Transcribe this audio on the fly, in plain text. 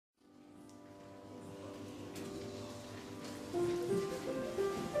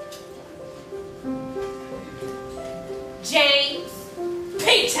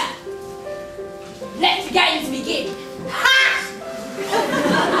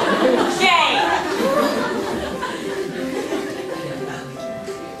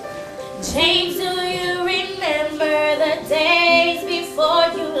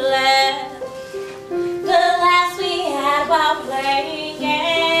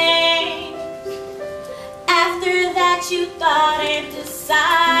that you thought and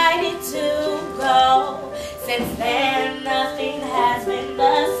decided to go. Since then, nothing has been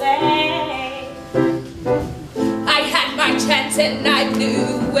the same. I had my chance and I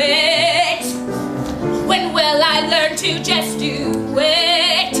blew it. When will I learn to just do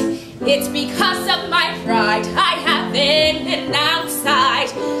it? It's because of my pride I have in and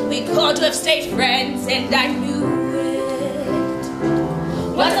outside. We could have stayed friends and I knew it.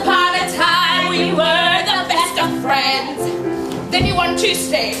 Once upon a time we were the best of friends. Then you wanted to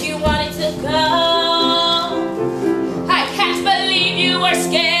stay. You wanted to go. I can't believe you were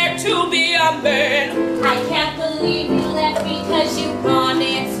scared to be a man. I can't believe you left because you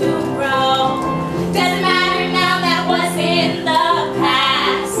wanted to grow. Doesn't matter now, that was in the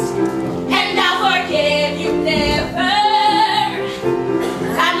past, and I'll forgive you never.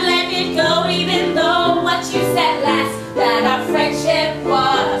 I'm letting it go even though what you said last, that our friendship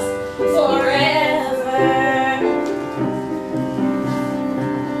was forever.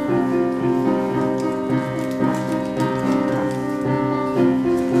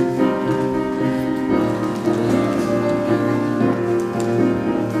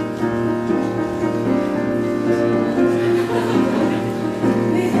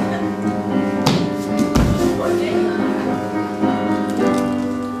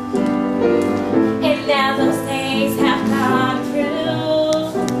 Now those days have gone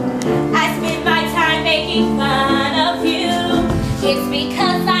through. I spend my time making fun of you. It's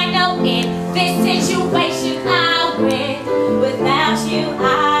because I know in this situation I'll win. Without you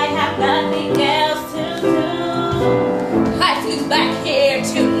I have nothing else to do. I flew back here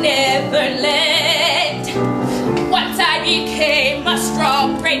to Neverland. Once I became a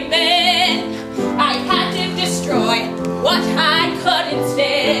strong, great man, I had to destroy what I couldn't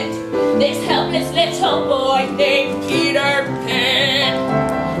stand. This helpless little boy named Peter Pan.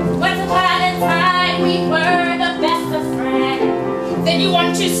 Once upon a time we were the best of friends. Then you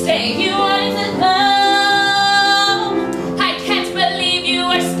wanted to stay. You wanted to go. I can't believe you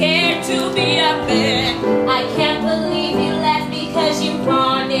were scared to be a man. I can't believe you left because you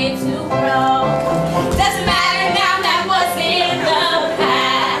wanted to grow. Doesn't matter now, that was in the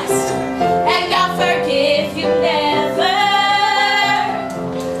past, and I'll forgive you never.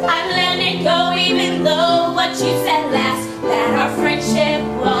 I'm letting it go even though what you said last, that our friendship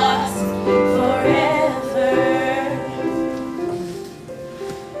was forever.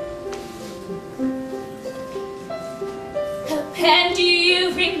 And do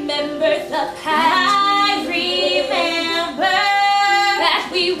you remember the past? I remember that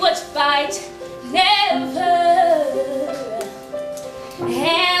we would fight never,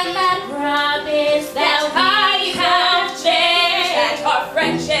 and I promise that I have changed, that our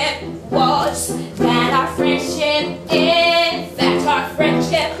friendship was, that our friendship is, that our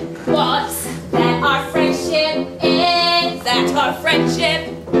friendship was, that our friendship is, that our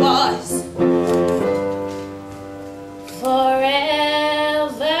friendship was.